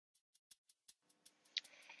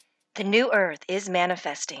The new earth is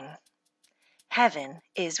manifesting. Heaven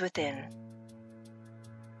is within.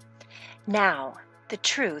 Now, the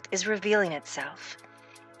truth is revealing itself,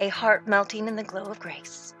 a heart melting in the glow of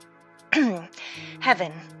grace.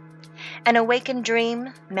 Heaven, an awakened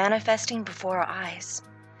dream manifesting before our eyes.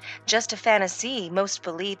 Just a fantasy most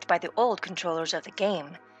believed by the old controllers of the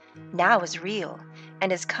game, now is real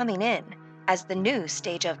and is coming in as the new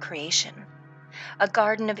stage of creation. A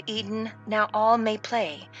Garden of Eden now all may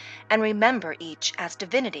play and remember each as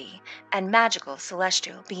divinity and magical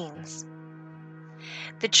celestial beings.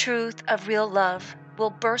 The truth of real love will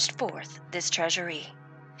burst forth this treasury,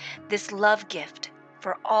 this love gift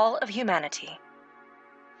for all of humanity.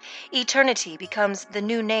 Eternity becomes the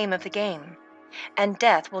new name of the game, and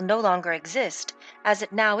death will no longer exist as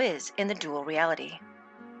it now is in the dual reality.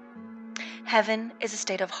 Heaven is a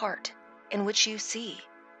state of heart in which you see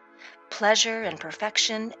pleasure and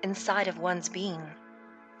perfection inside of one's being,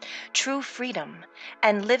 true freedom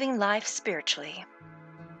and living life spiritually.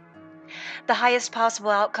 The highest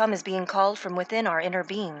possible outcome is being called from within our inner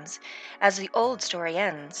beings as the old story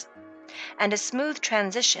ends, and a smooth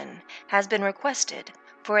transition has been requested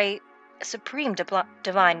for a supreme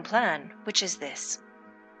divine plan, which is this.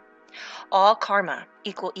 All karma,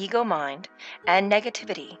 equal ego mind, and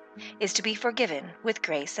negativity is to be forgiven with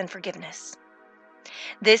grace and forgiveness.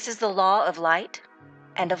 This is the law of light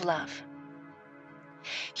and of love.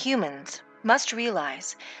 Humans must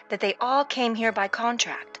realize that they all came here by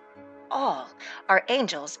contract. All are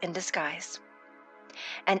angels in disguise.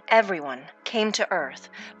 And everyone came to earth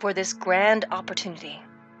for this grand opportunity.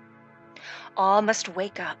 All must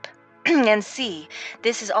wake up and see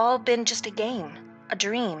this has all been just a game, a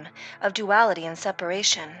dream of duality and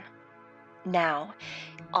separation. Now,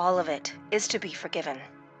 all of it is to be forgiven.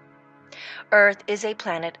 Earth is a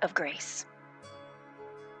planet of grace.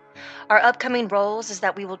 Our upcoming roles is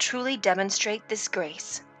that we will truly demonstrate this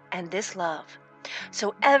grace and this love,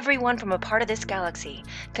 so everyone from a part of this galaxy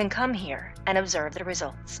can come here and observe the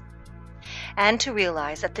results. And to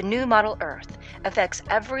realize that the new model Earth affects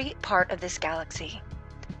every part of this galaxy.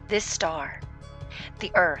 This star,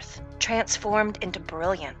 the Earth, transformed into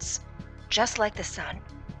brilliance, just like the sun.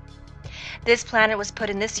 This planet was put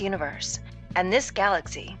in this universe and this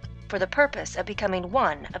galaxy for the purpose of becoming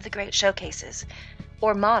one of the great showcases,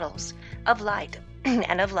 or models, of light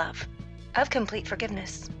and of love, of complete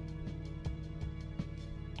forgiveness.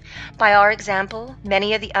 By our example,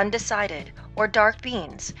 many of the undecided or dark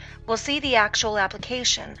beings will see the actual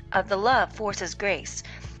application of the love force's grace,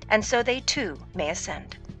 and so they too may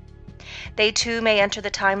ascend. They too may enter the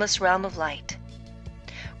timeless realm of light,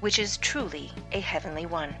 which is truly a heavenly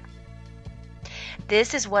one.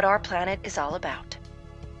 This is what our planet is all about.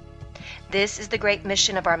 This is the great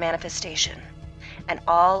mission of our manifestation, and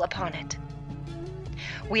all upon it.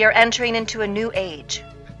 We are entering into a new age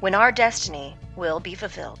when our destiny will be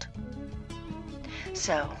fulfilled.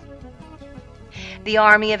 So, the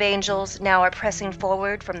army of angels now are pressing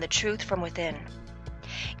forward from the truth from within,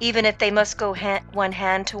 even if they must go one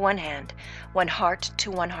hand to one hand, one heart to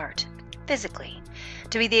one heart, physically,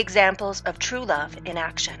 to be the examples of true love in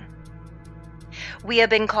action. We have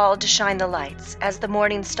been called to shine the lights as the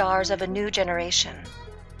morning stars of a new generation.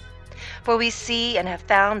 For we see and have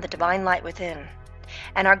found the divine light within,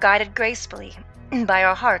 and are guided gracefully by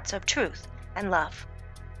our hearts of truth and love.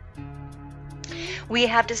 We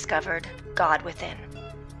have discovered God within,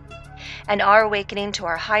 and are awakening to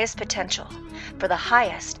our highest potential for the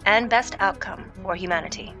highest and best outcome for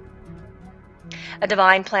humanity. A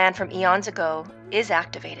divine plan from eons ago is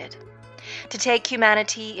activated to take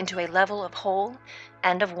humanity into a level of whole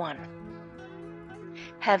and of one.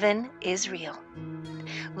 Heaven is real.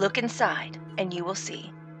 Look inside and you will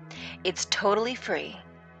see. It's totally free,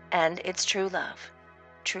 and it's true love,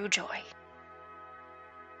 true joy.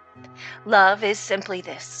 Love is simply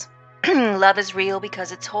this. Love is real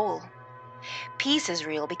because it's whole. Peace is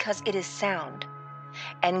real because it is sound.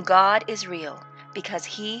 And God is real because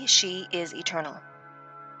He, she is eternal.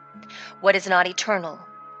 What is not eternal,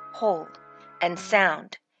 whole, and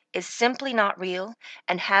sound is simply not real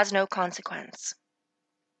and has no consequence.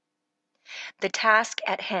 The task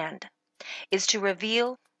at hand is to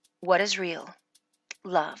reveal what is real,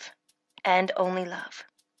 love, and only love.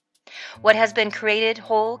 What has been created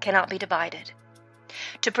whole cannot be divided.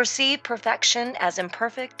 To perceive perfection as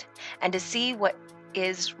imperfect and to see what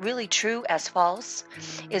is really true as false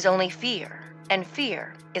is only fear, and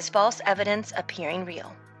fear is false evidence appearing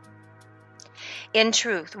real. In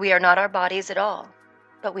truth, we are not our bodies at all,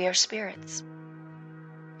 but we are spirits.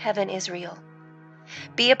 Heaven is real.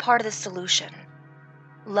 Be a part of the solution.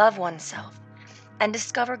 Love oneself and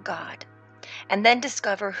discover God, and then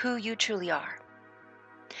discover who you truly are.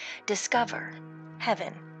 Discover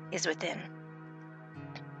heaven is within.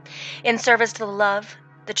 In service to the love,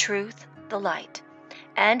 the truth, the light,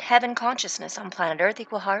 and heaven consciousness on planet Earth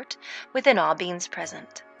equal heart within all beings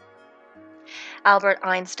present. Albert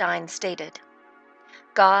Einstein stated,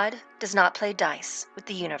 "God does not play dice with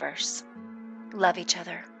the universe. Love each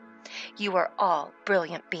other. You are all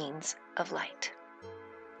brilliant beings of light."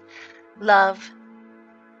 Love,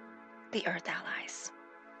 the Earth Allies.